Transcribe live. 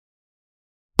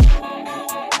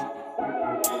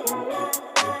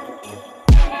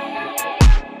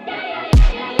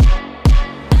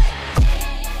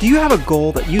Do you have a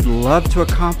goal that you'd love to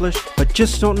accomplish, but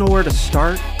just don't know where to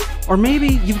start? Or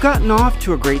maybe you've gotten off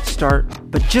to a great start,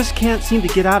 but just can't seem to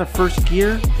get out of first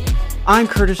gear? I'm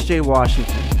Curtis J.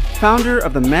 Washington, founder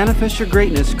of the Manifest Your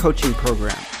Greatness coaching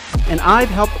program, and I've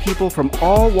helped people from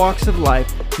all walks of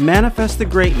life manifest the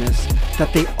greatness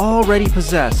that they already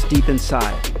possess deep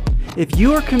inside. If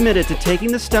you are committed to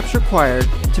taking the steps required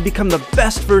to become the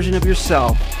best version of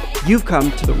yourself, you've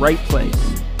come to the right place.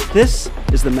 This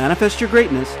is the Manifest Your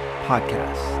Greatness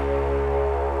podcast.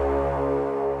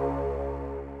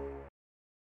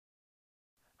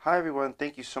 Hi everyone,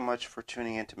 thank you so much for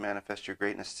tuning in to Manifest Your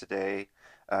Greatness today.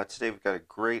 Today we've got a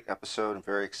great episode. I'm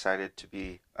very excited to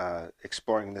be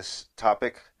exploring this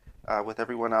topic with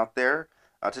everyone out there.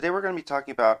 Today we're going to be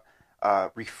talking about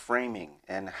reframing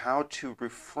and how to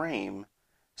reframe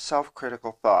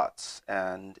self-critical thoughts,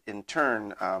 and in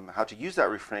turn how to use that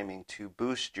reframing to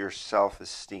boost your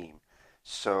self-esteem.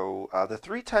 So the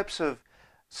three types of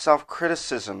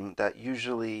self-criticism that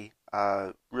usually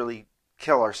really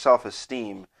kill our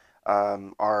self-esteem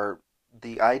are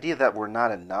the idea that we're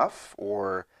not enough,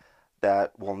 or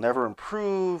that we'll never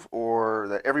improve, or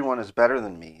that everyone is better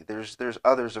than me. There's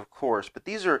others, of course, but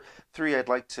these are three I'd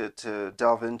like to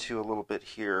delve into a little bit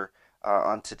here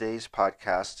on today's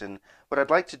podcast. And what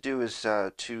I'd like to do is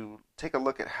to take a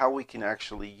look at how we can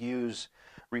actually use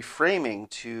reframing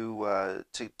to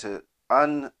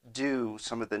undo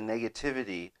some of the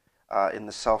negativity in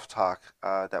the self-talk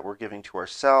that we're giving to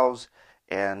ourselves,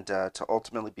 and to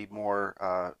ultimately be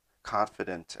more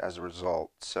confident as a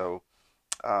result. So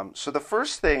the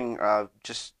first thing,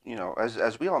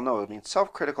 as we all know, I mean,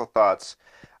 self-critical thoughts,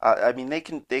 they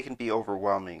can be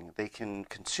overwhelming. They can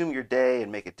consume your day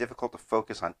and make it difficult to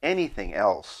focus on anything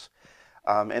else.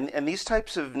 And these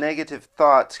types of negative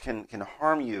thoughts can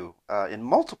harm you in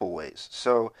multiple ways.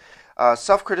 So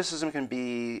self-criticism can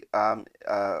be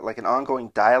like an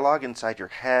ongoing dialogue inside your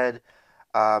head,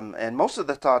 and most of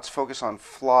the thoughts focus on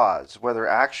flaws, whether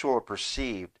actual or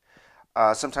perceived.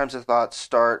 Sometimes the thoughts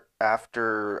start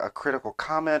after a critical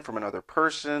comment from another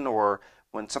person, or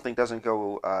when something doesn't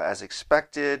go as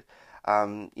expected.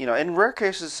 In rare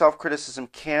cases, self-criticism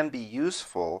can be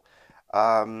useful.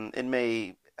 It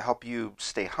may help you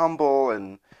stay humble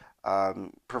and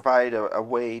provide a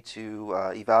way to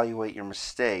evaluate your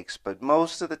mistakes, but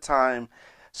most of the time,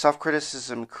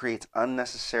 self-criticism creates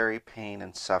unnecessary pain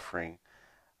and suffering.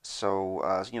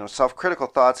 So, self-critical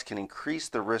thoughts can increase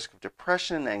the risk of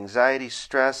depression, anxiety,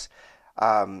 stress,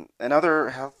 and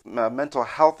other mental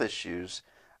health issues.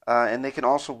 And they can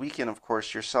also weaken, of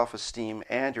course, your self-esteem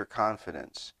and your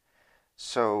confidence.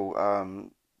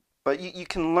 So, but you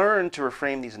can learn to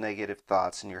reframe these negative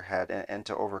thoughts in your head and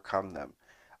to overcome them.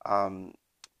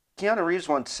 Keanu Reeves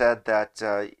once said that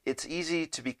it's easy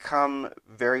to become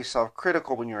very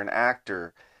self-critical when you're an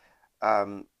actor.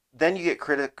 Then you get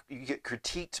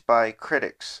critiqued by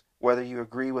critics, whether you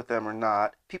agree with them or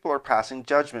not. People are passing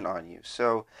judgment on you.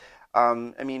 So,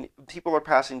 people are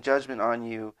passing judgment on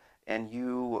you, and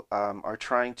you are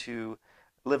trying to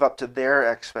live up to their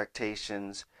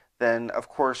expectations. Then, of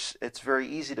course, it's very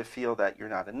easy to feel that you're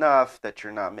not enough, that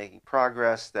you're not making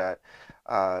progress, that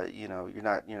you're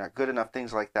not good enough,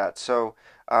 things like that. So,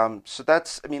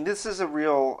 this is a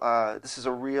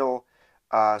real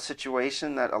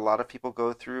situation that a lot of people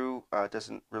go through. It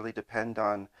doesn't really depend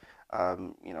on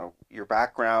your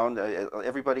background.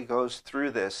 Everybody goes through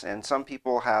this, and some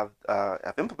people have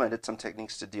implemented some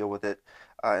techniques to deal with it,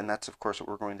 and that's, of course, what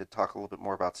we're going to talk a little bit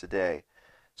more about today.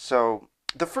 So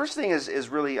the first thing is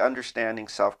really understanding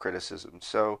self-criticism.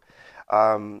 So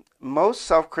most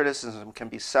self-criticism can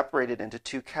be separated into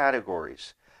two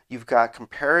categories. You've got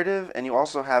comparative, and you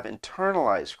also have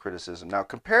internalized criticism. Now,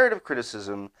 comparative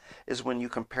criticism is when you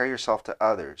compare yourself to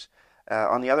others.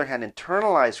 On the other hand,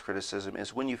 internalized criticism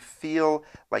is when you feel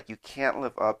like you can't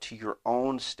live up to your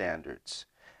own standards.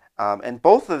 And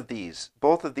both of these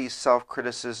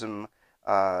self-criticism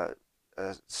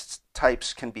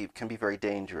types can be very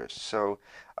dangerous. So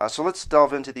let's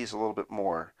delve into these a little bit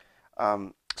more.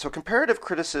 So comparative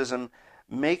criticism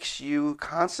makes you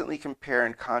constantly compare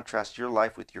and contrast your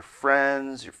life with your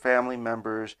friends, your family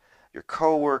members, your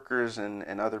coworkers,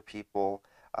 and other people,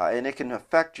 and it can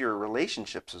affect your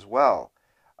relationships as well.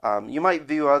 You might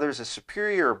view others as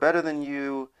superior or better than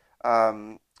you.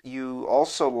 You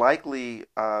also likely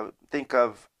think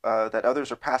of that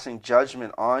others are passing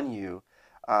judgment on you,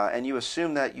 and you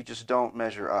assume that you just don't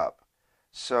measure up.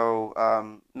 So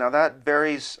now that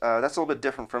varies. That's a little bit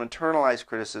different from internalized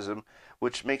criticism,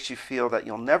 which makes you feel that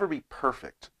you'll never be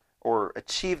perfect or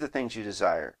achieve the things you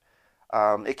desire.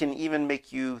 It can even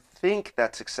make you think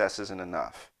that success isn't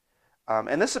enough.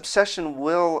 And this obsession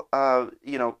will,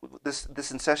 this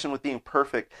obsession with being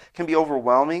perfect can be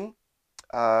overwhelming.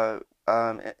 Uh,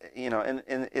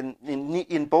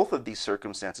 in both of these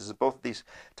circumstances, in both of these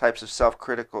types of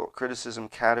self-critical criticism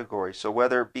categories. So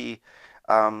whether it be,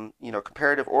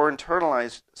 comparative or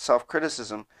internalized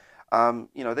self-criticism,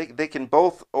 they can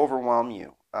both overwhelm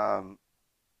you.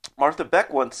 Martha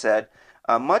Beck once said,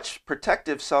 much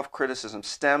protective self-criticism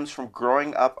stems from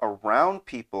growing up around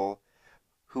people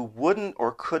who wouldn't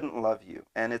or couldn't love you,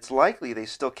 and it's likely they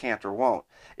still can't or won't.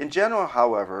 In general,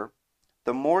 however,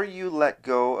 the more you let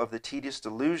go of the tedious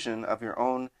delusion of your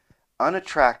own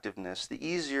unattractiveness, the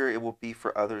easier it will be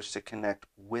for others to connect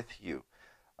with you.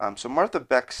 So Martha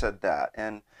Beck said that.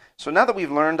 And so now that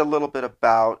we've learned a little bit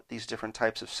about these different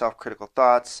types of self-critical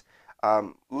thoughts,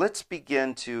 let's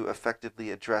begin to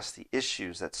effectively address the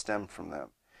issues that stem from them.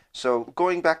 So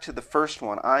going back to the first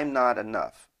one, I'm not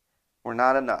enough. We're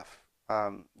not enough.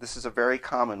 This is a very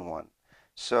common one.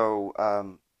 So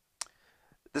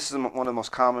this is one of the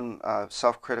most common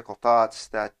self-critical thoughts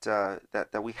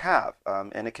that we have,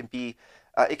 and it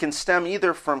can stem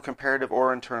either from comparative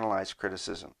or internalized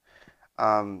criticism.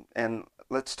 And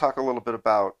let's talk a little bit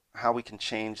about how we can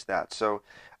change that. So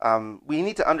we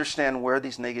need to understand where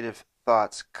these negative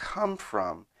thoughts come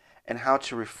from and how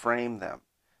to reframe them.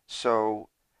 So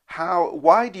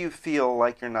why do you feel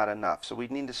like you're not enough? So we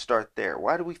need to start there.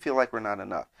 Why do we feel like we're not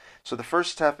enough? So the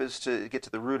first step is to get to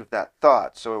the root of that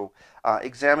thought. So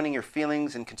examining your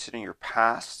feelings and considering your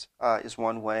past is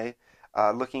one way.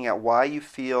 Looking at why you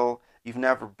feel you've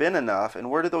never been enough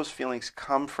and where do those feelings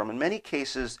come from. In many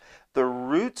cases, the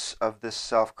roots of this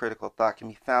self-critical thought can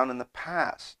be found in the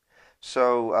past.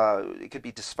 So it could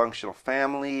be dysfunctional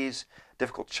families,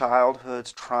 difficult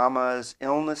childhoods, traumas,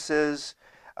 illnesses.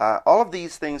 All of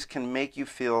these things can make you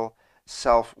feel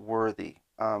self-worthy.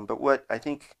 But what I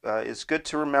think is good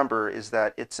to remember is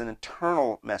that it's an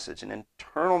internal message. An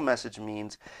internal message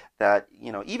means that,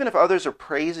 even if others are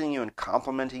praising you and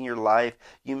complimenting your life,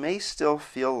 you may still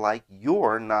feel like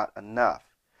you're not enough.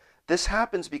 This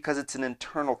happens because it's an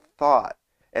internal thought,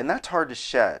 and that's hard to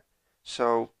shed.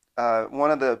 So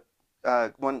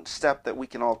one step that we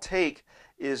can all take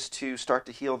is to start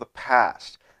to heal the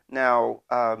past. Now,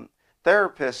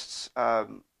 therapists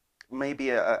may be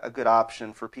a good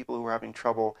option for people who are having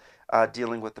trouble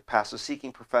dealing with the past. So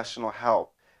seeking professional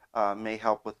help may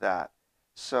help with that.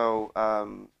 So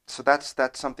that's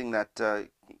something that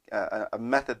a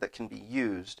method that can be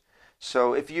used.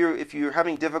 So if you're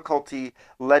having difficulty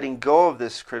letting go of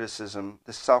this criticism,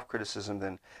 this self-criticism,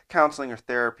 then counseling or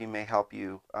therapy may help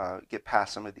you get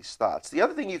past some of these thoughts. The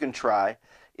other thing you can try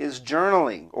is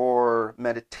journaling or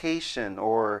meditation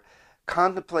or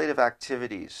contemplative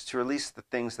activities to release the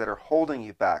things that are holding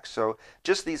you back. So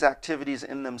just these activities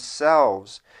in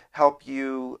themselves help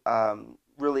you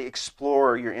really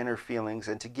explore your inner feelings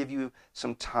and to give you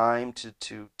some time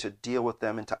to deal with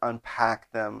them and to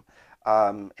unpack them,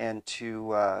 and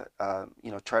to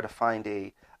try to find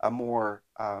a more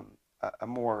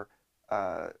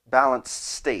balanced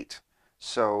state.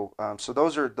 So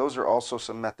those are also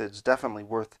some methods definitely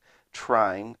worth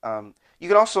trying. You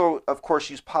can also, of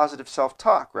course, use positive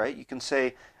self-talk, right? You can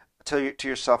say to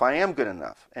yourself, I am good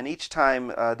enough. And each time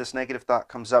this negative thought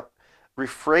comes up,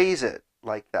 rephrase it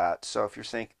like that. So if you're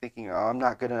thinking, oh, I'm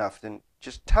not good enough, then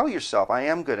just tell yourself, I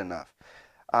am good enough.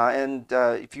 And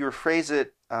if you rephrase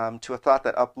it to a thought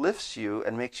that uplifts you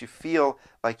and makes you feel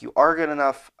like you are good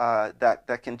enough,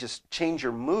 that can just change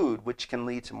your mood, which can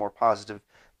lead to more positive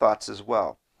thoughts as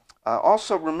well.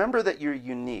 Also, remember that you're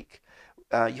unique.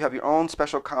 You have your own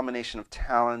special combination of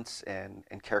talents and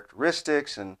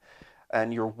characteristics,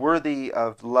 and you're worthy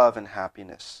of love and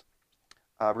happiness.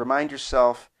 Remind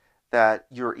yourself that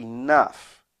you're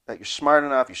enough, that you're smart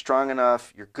enough, you're strong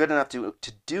enough, you're good enough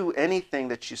to do anything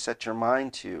that you set your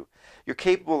mind to. You're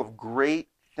capable of great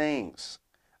things,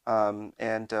 and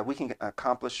we can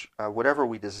accomplish whatever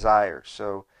we desire.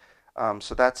 So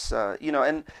that's,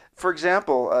 and for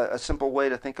example, a simple way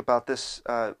to think about this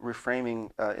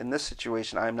reframing in this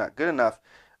situation, I'm not good enough,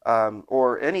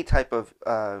 or any type of,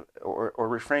 or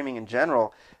reframing in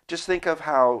general, just think of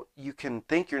how you can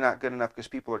think you're not good enough because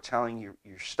people are telling you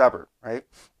you're stubborn, right?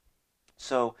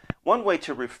 So one way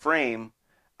to reframe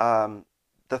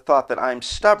the thought that I'm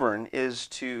stubborn is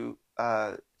to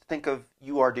think of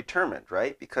you are determined,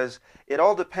 right? Because it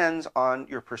all depends on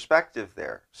your perspective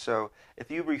there. So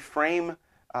if you reframe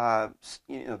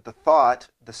the thought,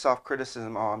 the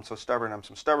self-criticism, oh, I'm so stubborn,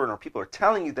 or people are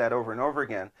telling you that over and over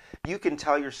again, you can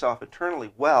tell yourself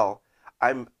internally, well,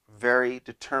 I'm very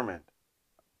determined.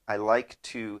 I like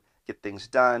to get things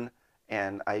done,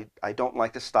 and I don't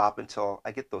like to stop until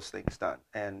I get those things done.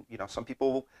 And some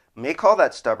people may call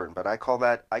that stubborn, but I call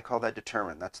that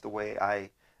determined. That's the way I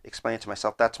explain it to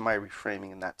myself. That's my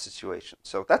reframing in that situation.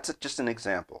 So that's just an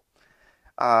example.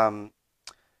 Um,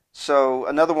 so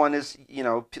another one is,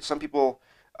 some people,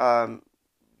 um,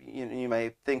 you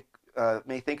may think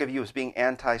of you as being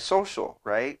antisocial,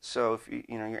 right? So if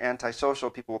you're antisocial,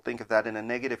 people will think of that in a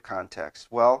negative context.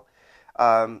 Well,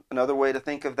 another way to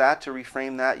think of that, to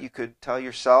reframe that, you could tell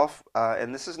yourself,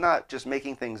 and this is not just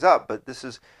making things up, but this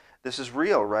is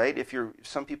real, right?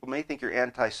 Some people may think you're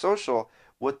antisocial.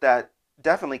 What that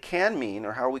definitely can mean,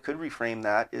 or how we could reframe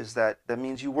that, is that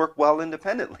means you work well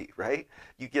independently, right?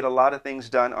 You get a lot of things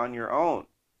done on your own.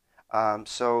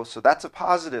 So that's a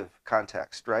positive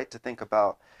context, right? To think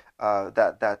about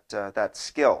that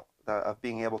skill of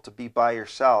being able to be by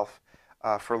yourself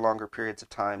for longer periods of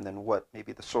time than what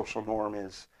maybe the social norm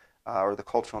is, or the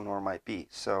cultural norm might be.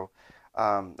 So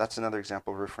that's another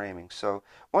example of reframing. So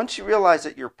once you realize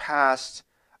that your past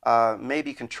may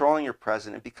be controlling your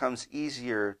present, it becomes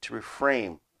easier to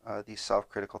reframe these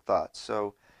self-critical thoughts.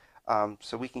 So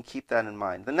we can keep that in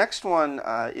mind. The next one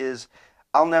is,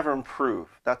 I'll never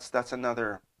improve. That's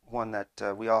another one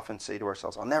that we often say to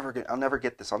ourselves. I'll never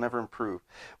get this. I'll never improve.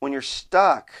 When you're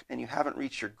stuck and you haven't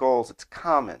reached your goals, it's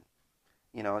common.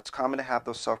 It's common to have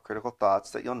those self-critical thoughts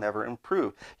that you'll never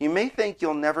improve. You may think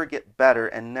you'll never get better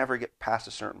and never get past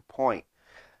a certain point.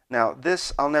 Now,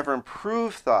 this "I'll never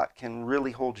improve" thought can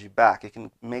really hold you back. It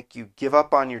can make you give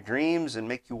up on your dreams and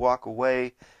make you walk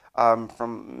away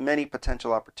from many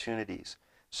potential opportunities.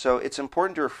 So it's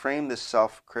important to reframe this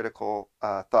self-critical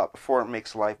thought before it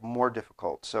makes life more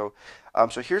difficult. So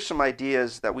here's some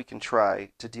ideas that we can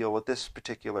try to deal with this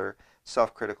particular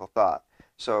self-critical thought.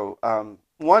 So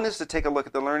one is to take a look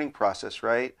at the learning process,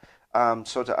 right?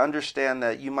 So to understand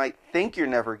that you might think you're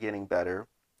never getting better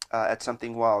at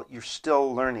something while you're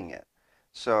still learning it.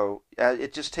 So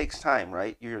it just takes time,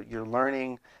 right? You're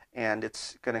learning, and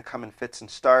it's going to come in fits and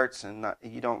starts, and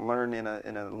you don't learn in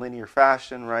a linear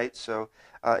fashion, right? So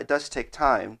it does take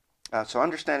time. So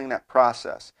understanding that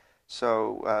process.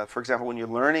 So for example, when you're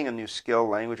learning a new skill,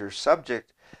 language, or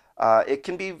subject, it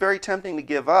can be very tempting to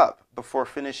give up before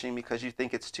finishing because you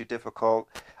think it's too difficult,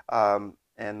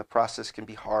 and the process can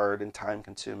be hard and time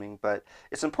consuming. But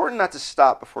it's important not to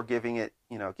stop before giving it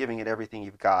everything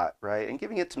you've got, right? And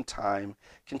giving it some time.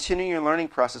 Continuing your learning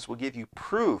process will give you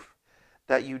proof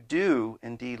that you do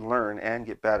indeed learn and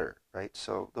get better, right?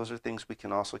 So those are things we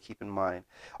can also keep in mind.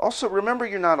 Also, remember,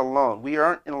 you're not alone. We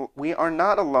are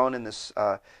not alone in this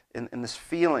in this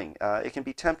feeling. It can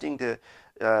be tempting to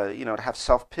to have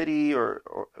self-pity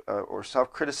or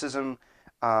self-criticism,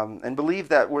 and believe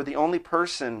that we're the only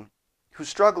person who's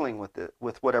struggling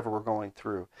with whatever we're going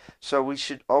through. So we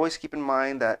should always keep in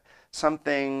mind that some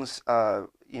things,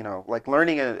 like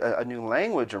learning a new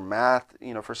language or math,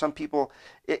 for some people,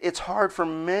 it's hard for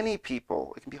many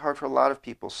people. It can be hard for a lot of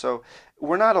people. So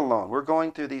we're not alone. We're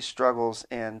going through these struggles,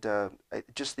 and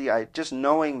just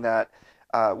knowing that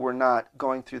we're not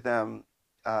going through them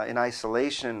in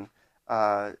isolation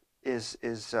is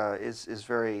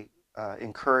very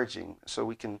encouraging. So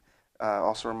we can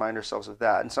also remind ourselves of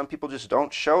that. And some people just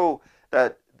don't show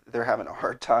that they're having a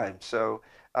hard time. So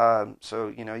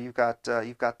you've got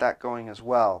that going as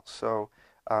well. So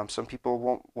some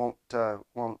people won't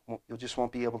you just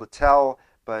won't be able to tell,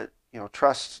 but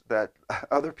trust that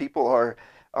other people are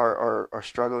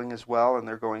struggling as well, and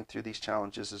they're going through these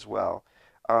challenges as well.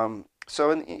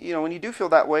 When you do feel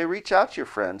that way, reach out to your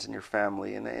friends and your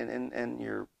family and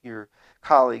your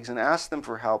colleagues and ask them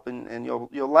for help, and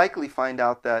you'll likely find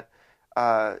out that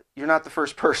you're not the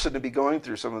first person to be going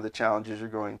through some of the challenges you're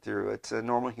going through. It's a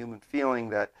normal human feeling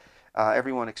that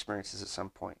everyone experiences at some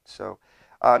point. So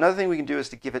another thing we can do is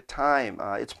to give it time.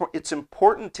 It's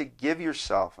important to give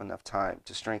yourself enough time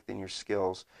to strengthen your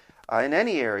skills in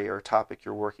any area or topic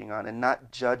you're working on, and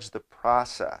not judge the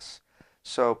process.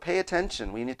 So pay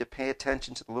attention. We need to pay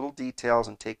attention to the little details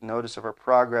and take notice of our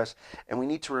progress, and we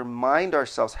need to remind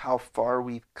ourselves how far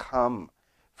we've come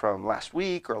from last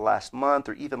week or last month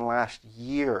or even last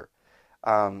year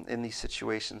in these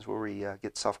situations where we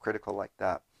get self-critical like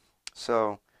that.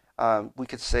 So we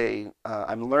could say,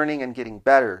 I'm learning and getting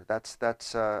better. That's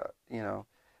a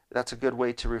good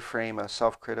way to reframe a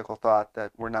self-critical thought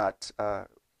that we're not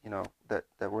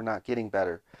that we're not getting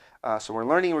better. So we're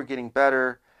learning, we're getting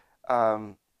better.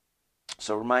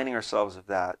 So reminding ourselves of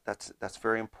that's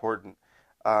very important.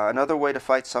 Another way to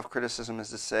fight self-criticism is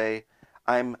to say,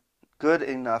 I'm good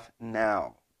enough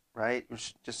now, right?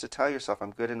 Just to tell yourself,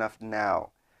 I'm good enough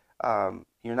now.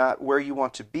 You're not where you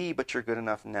want to be, but you're good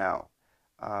enough now.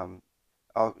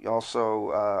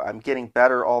 Also, I'm getting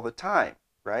better all the time,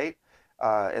 right?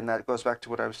 And that goes back to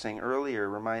what I was saying earlier,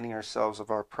 reminding ourselves of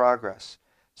our progress.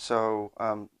 So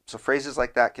phrases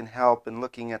like that can help, and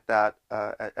looking at that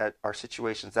at our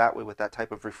situations that way with that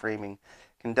type of reframing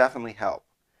can definitely help.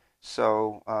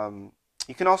 So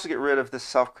you can also get rid of this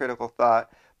self-critical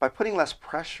thought by putting less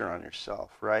pressure on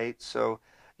yourself, right? So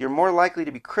you're more likely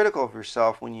to be critical of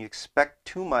yourself when you expect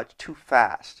too much too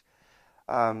fast.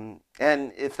 And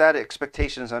if that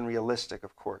expectation is unrealistic,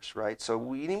 of course, right? So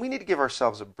we need to give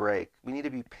ourselves a break. We need to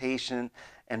be patient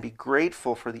and be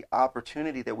grateful for the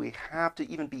opportunity that we have to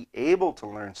even be able to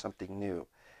learn something new.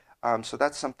 So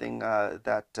that's something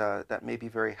that may be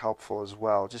very helpful as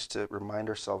well, just to remind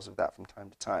ourselves of that from time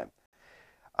to time.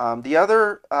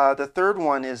 The third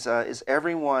one is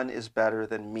everyone is better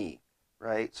than me,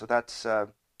 right? So that's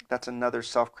another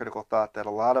self-critical thought that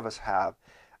a lot of us have.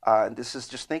 And this is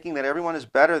just thinking that everyone is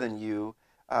better than you,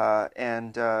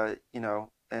 and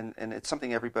and it's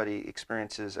something everybody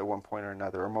experiences at one point or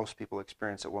another, or most people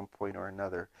experience at one point or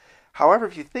another. However,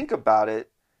 if you think about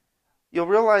it, you'll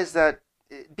realize that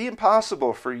it'd be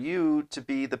impossible for you to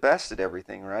be the best at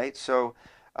everything, right? So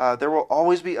there will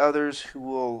always be others who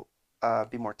will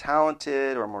be more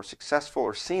talented or more successful,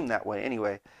 or seem that way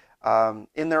anyway,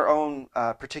 in their own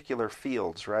particular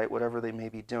fields, right? Whatever they may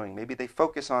be doing. Maybe they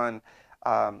focus on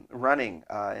running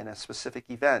in a specific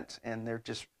event, and they're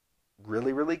just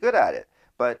really, really good at it.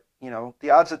 But the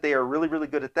odds that they are really, really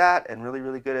good at that, and really,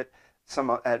 really good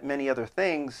at many other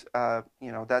things,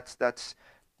 that's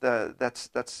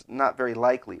not very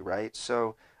likely, right?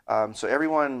 So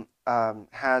everyone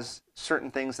has certain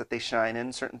things that they shine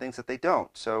in, certain things that they don't.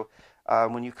 So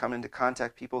when you come into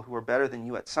contact people who are better than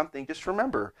you at something, just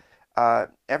remember,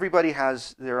 everybody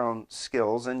has their own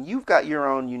skills, and you've got your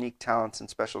own unique talents and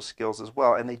special skills as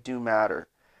well, and they do matter.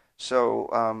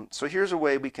 So here's a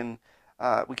way we can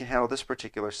handle this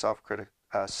particular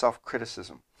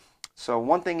self-criticism. So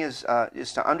one thing is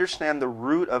to understand the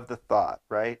root of the thought,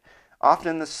 right?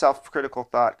 Often the self-critical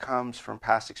thought comes from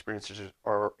past experiences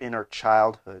or inner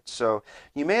childhood. So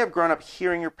you may have grown up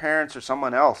hearing your parents or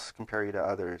someone else compare you to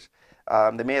others.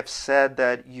 They may have said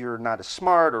that you're not as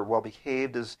smart or well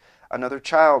behaved as another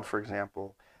child, for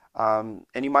example. And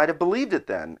you might have believed it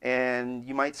then, and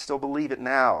you might still believe it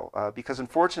now, because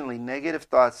unfortunately, negative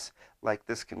thoughts like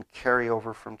this can carry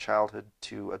over from childhood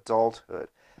to adulthood.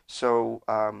 So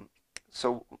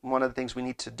one of the things we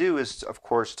need to do is, of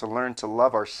course, to learn to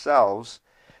love ourselves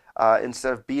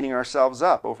instead of beating ourselves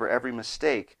up over every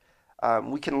mistake.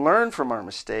 We can learn from our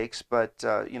mistakes, but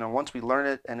once we learn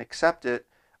it and accept it,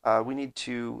 we need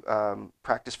to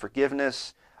practice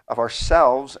forgiveness of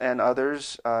ourselves and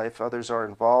others, if others are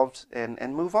involved,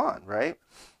 and move on, right?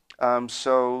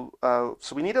 So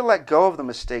we need to let go of the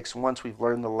mistakes once we've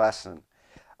learned the lesson.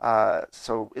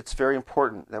 So it's very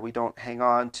important that we don't hang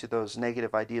on to those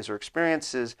negative ideas or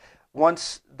experiences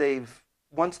once their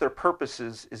purpose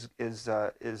is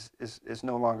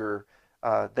no longer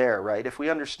there, right? If we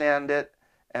understand it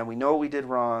and we know what we did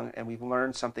wrong and we've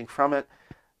learned something from it,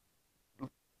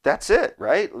 that's it,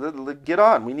 right? Get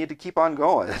on. We need to keep on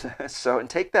going. And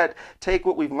take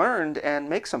what we've learned and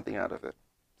make something out of it.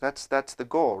 That's the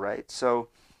goal, right? So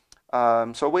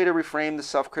a way to reframe the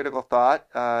self-critical thought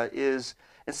is,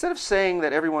 instead of saying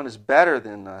that everyone is better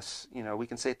than us, we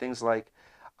can say things like,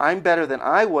 "I'm better than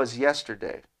I was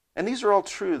yesterday." And these are all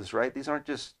truths, right? These aren't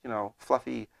just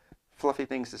fluffy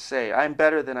things to say. I'm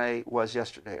better than I was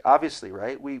yesterday. Obviously,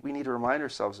 right? We need to remind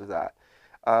ourselves of that.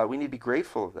 We need to be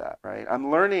grateful of that, right?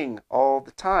 I'm learning all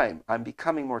the time. I'm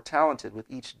becoming more talented with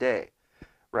each day,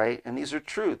 right? And these are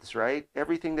truths, right?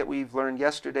 Everything that we've learned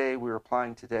yesterday, we're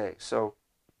applying today. So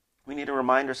we need to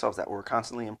remind ourselves that we're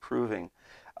constantly improving,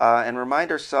 and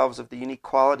remind ourselves of the unique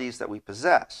qualities that we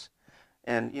possess.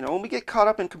 And when we get caught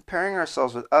up in comparing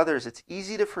ourselves with others, it's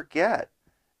easy to forget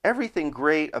everything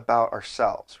great about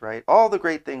ourselves, right? All the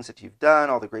great things that you've done,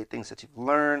 all the great things that you've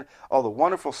learned, all the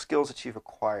wonderful skills that you've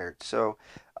acquired. So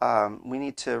we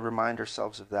need to remind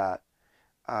ourselves of that,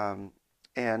 and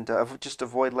just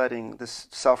avoid letting this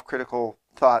self-critical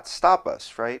thought stop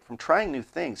us, right, from trying new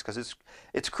things, because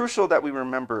it's crucial that we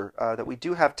remember that we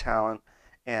do have talent,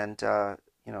 and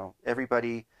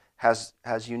everybody has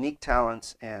unique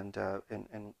talents, and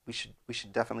we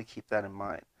should definitely keep that in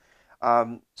mind.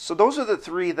 So those are the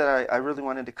three that I really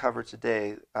wanted to cover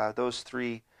today. Those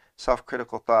three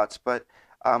self-critical thoughts, but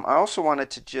I also wanted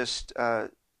to just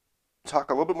talk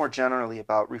a little bit more generally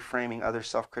about reframing other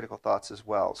self-critical thoughts as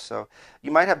well. So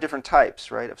you might have different types,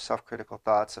 right, of self-critical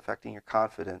thoughts affecting your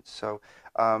confidence. So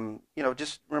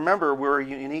just remember we're a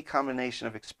unique combination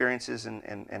of experiences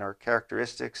and our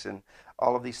characteristics, and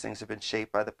all of these things have been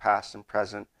shaped by the past and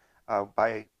present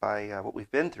by what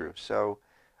we've been through. So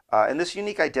and this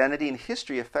unique identity and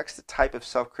history affects the type of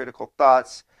self-critical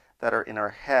thoughts that are in our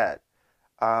head.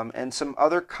 And some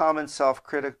other common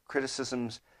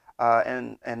self-criticisms,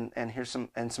 and here's some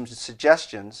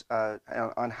suggestions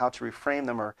on how to reframe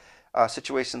them, or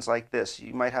situations like this.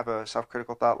 You might have a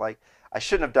self-critical thought like, "I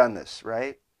shouldn't have done this,"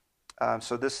 right?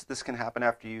 So this can happen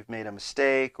after you've made a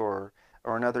mistake or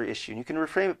another issue. And you can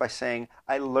reframe it by saying,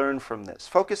 "I learned from this."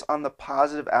 Focus on the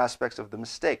positive aspects of the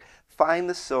mistake. Find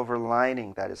the silver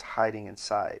lining that is hiding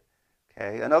inside.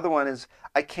 Okay. Another one is,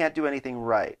 "I can't do anything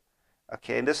right."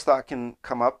 Okay, and this thought can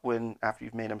come up when after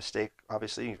you've made a mistake.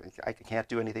 Obviously, I can't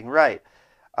do anything right.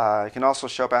 It can also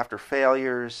show up after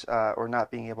failures or not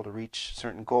being able to reach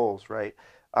certain goals, right?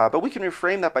 But we can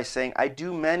reframe that by saying, "I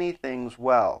do many things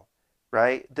well,"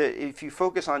 right? If you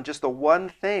focus on just the one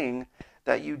thing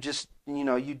that you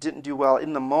didn't do well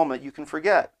in the moment, you can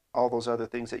forget all those other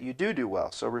things that you do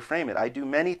well. So reframe it. "I do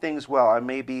many things well." I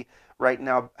may be right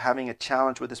now having a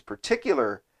challenge with this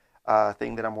particular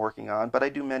thing that I'm working on, but I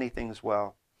do many things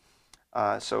well.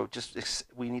 So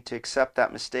we need to accept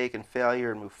that mistake and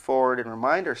failure and move forward and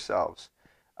remind ourselves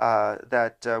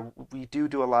that we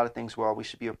do a lot of things well. We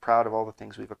should be proud of all the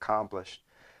things we've accomplished.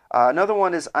 Another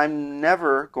one is, "I'm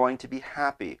never going to be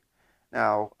happy."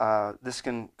 Now, this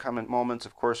can come in moments,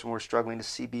 of course, when we're struggling to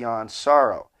see beyond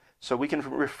sorrow. So we can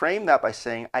reframe that by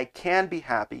saying, "I can be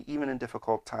happy even in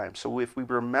difficult times." So if we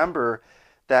remember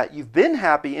that you've been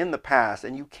happy in the past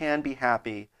and you can be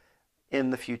happy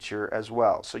in the future as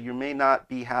well. So you may not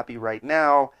be happy right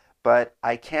now, but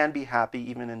I can be happy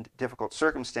even in difficult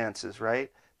circumstances,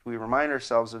 right? If we remind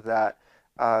ourselves of that,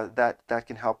 that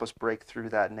can help us break through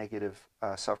that negative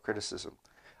self-criticism.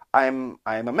 I am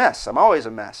a mess. I'm always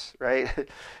a mess, right?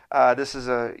 This is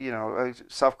a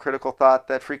self-critical thought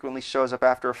that frequently shows up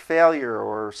after a failure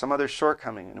or some other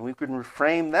shortcoming, and we can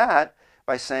reframe that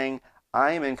by saying,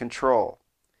 "I am in control."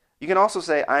 You can also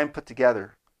say, "I am put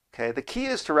together." Okay. The key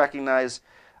is to recognize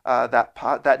that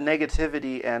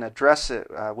negativity and address it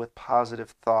with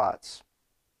positive thoughts.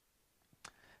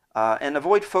 And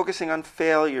avoid focusing on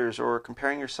failures or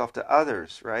comparing yourself to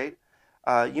others. Right.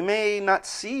 You may not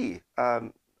see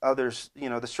others,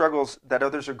 the struggles that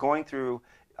others are going through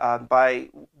by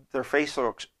their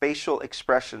facial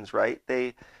expressions. Right.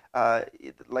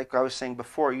 Like I was saying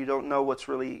before, you don't know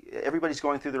everybody's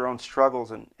going through their own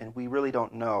struggles, and we really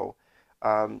don't know.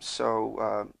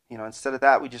 Instead of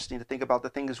that, we just need to think about the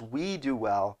things we do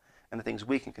well and the things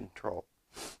we can control.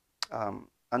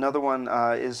 Another one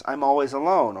is, "I'm always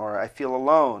alone," or "I feel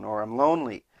alone," or "I'm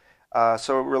lonely."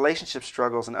 So relationship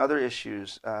struggles and other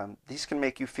issues, these can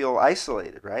make you feel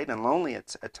isolated, right, and lonely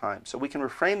at times. So we can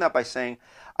reframe that by saying,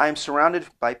 "I am surrounded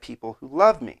by people who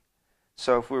love me."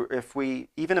 So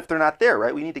even if they're not there,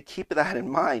 right, we need to keep that in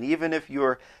mind. Even if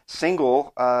you're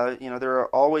single, there are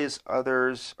always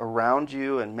others around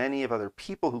you, and many of other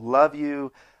people who love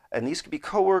you, and these could be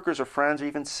coworkers or friends or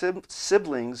even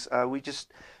siblings. We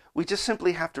just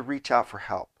simply have to reach out for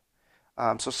help.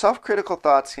 So self-critical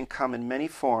thoughts can come in many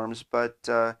forms, but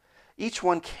each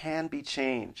one can be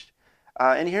changed.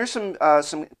 And here's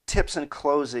some tips in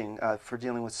closing for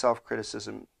dealing with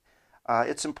self-criticism.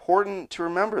 It's important to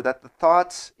remember that the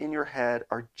thoughts in your head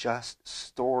are just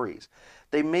stories.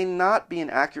 They may not be an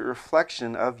accurate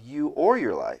reflection of you or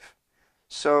your life.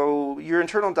 So your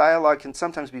internal dialogue can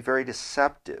sometimes be very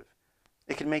deceptive.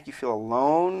 It can make you feel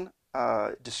alone,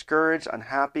 discouraged,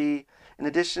 unhappy. In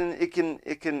addition, it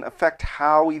can affect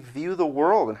how we view the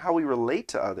world and how we relate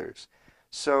to others.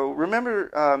 So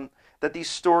remember that these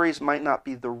stories might not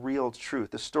be the real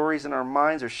truth. The stories in our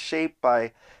minds are shaped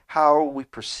by how we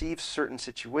perceive certain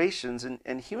situations,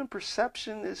 and human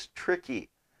perception is tricky.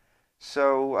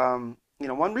 So,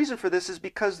 one reason for this is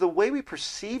because the way we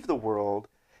perceive the world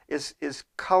is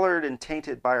colored and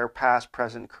tainted by our past,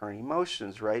 present, current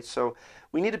emotions, right? So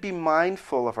we need to be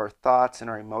mindful of our thoughts and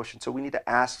our emotions. So we need to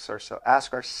ask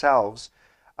ourselves,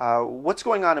 what's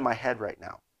going on in my head right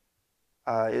now?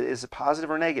 Is it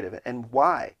positive or negative, and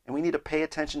why? And we need to pay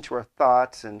attention to our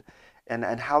thoughts and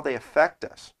how they affect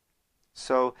us.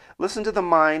 So listen to the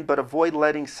mind, but avoid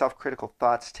letting self-critical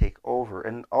thoughts take over.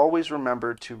 And always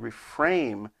remember to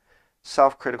reframe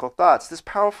self-critical thoughts. This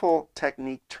powerful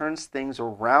technique turns things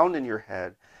around in your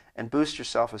head and boosts your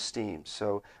self-esteem.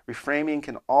 So reframing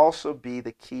can also be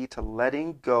the key to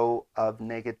letting go of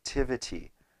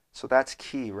negativity. So that's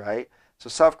key, right? So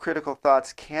self-critical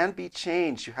thoughts can be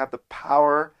changed. You have the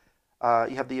power,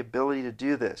 you have the ability to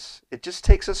do this. It just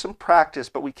takes us some practice,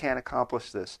 but we can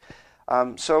accomplish this.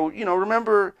 So,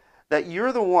 remember that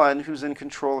you're the one who's in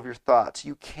control of your thoughts.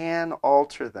 You can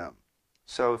alter them.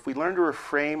 So if we learn to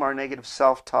reframe our negative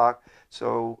self-talk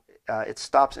so it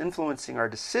stops influencing our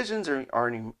decisions or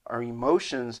our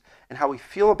emotions and how we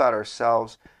feel about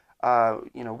ourselves,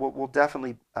 we'll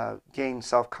definitely gain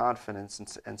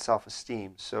self-confidence and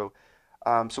self-esteem. So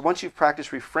once you've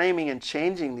practiced reframing and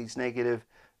changing these negative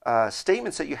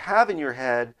statements that you have in your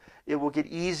head, it will get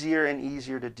easier and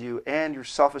easier to do, and your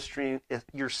self-esteem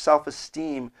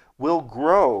will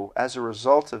grow as a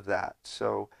result of that.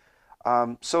 So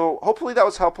hopefully that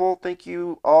was helpful. Thank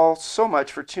you all so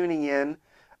much for tuning in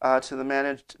to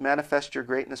the Manifest Your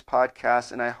Greatness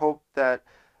podcast, and I hope that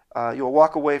you'll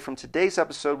walk away from today's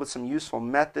episode with some useful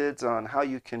methods on how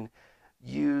you can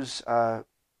use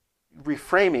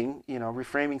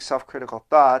reframing self-critical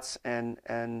thoughts and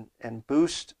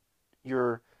boost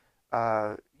your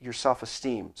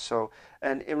self-esteem. So,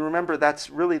 and remember, that's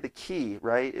really the key,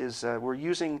 right? Is we're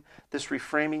using this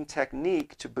reframing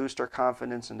technique to boost our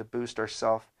confidence and to boost our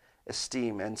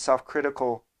self-esteem. And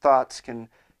self-critical thoughts can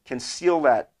steal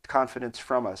that confidence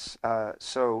from us.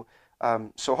 So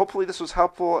hopefully this was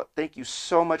helpful. Thank you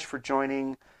so much for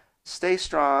joining. Stay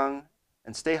strong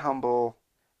and stay humble.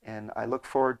 And I look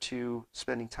forward to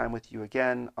spending time with you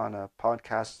again on a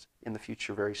podcast in the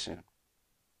future very soon.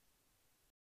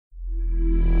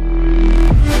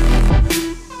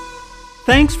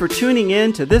 Thanks for tuning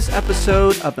in to this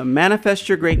episode of the Manifest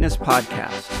Your Greatness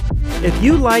podcast. If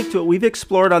you liked what we've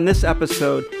explored on this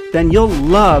episode, then you'll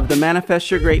love the Manifest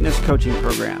Your Greatness coaching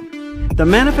program. The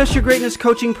Manifest Your Greatness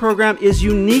coaching program is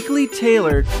uniquely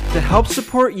tailored to help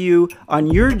support you on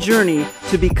your journey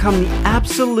to become the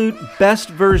absolute best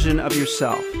version of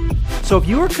yourself. So if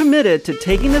you are committed to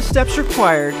taking the steps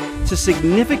required to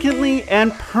significantly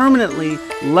and permanently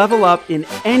level up in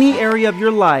any area of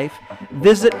your life,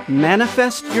 visit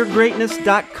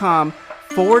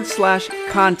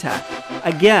manifestyourgreatness.com/contact.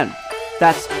 Again,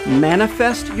 that's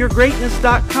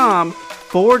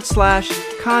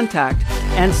manifestyourgreatness.com/contact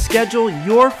and schedule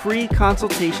your free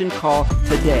consultation call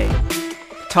today.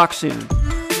 Talk soon.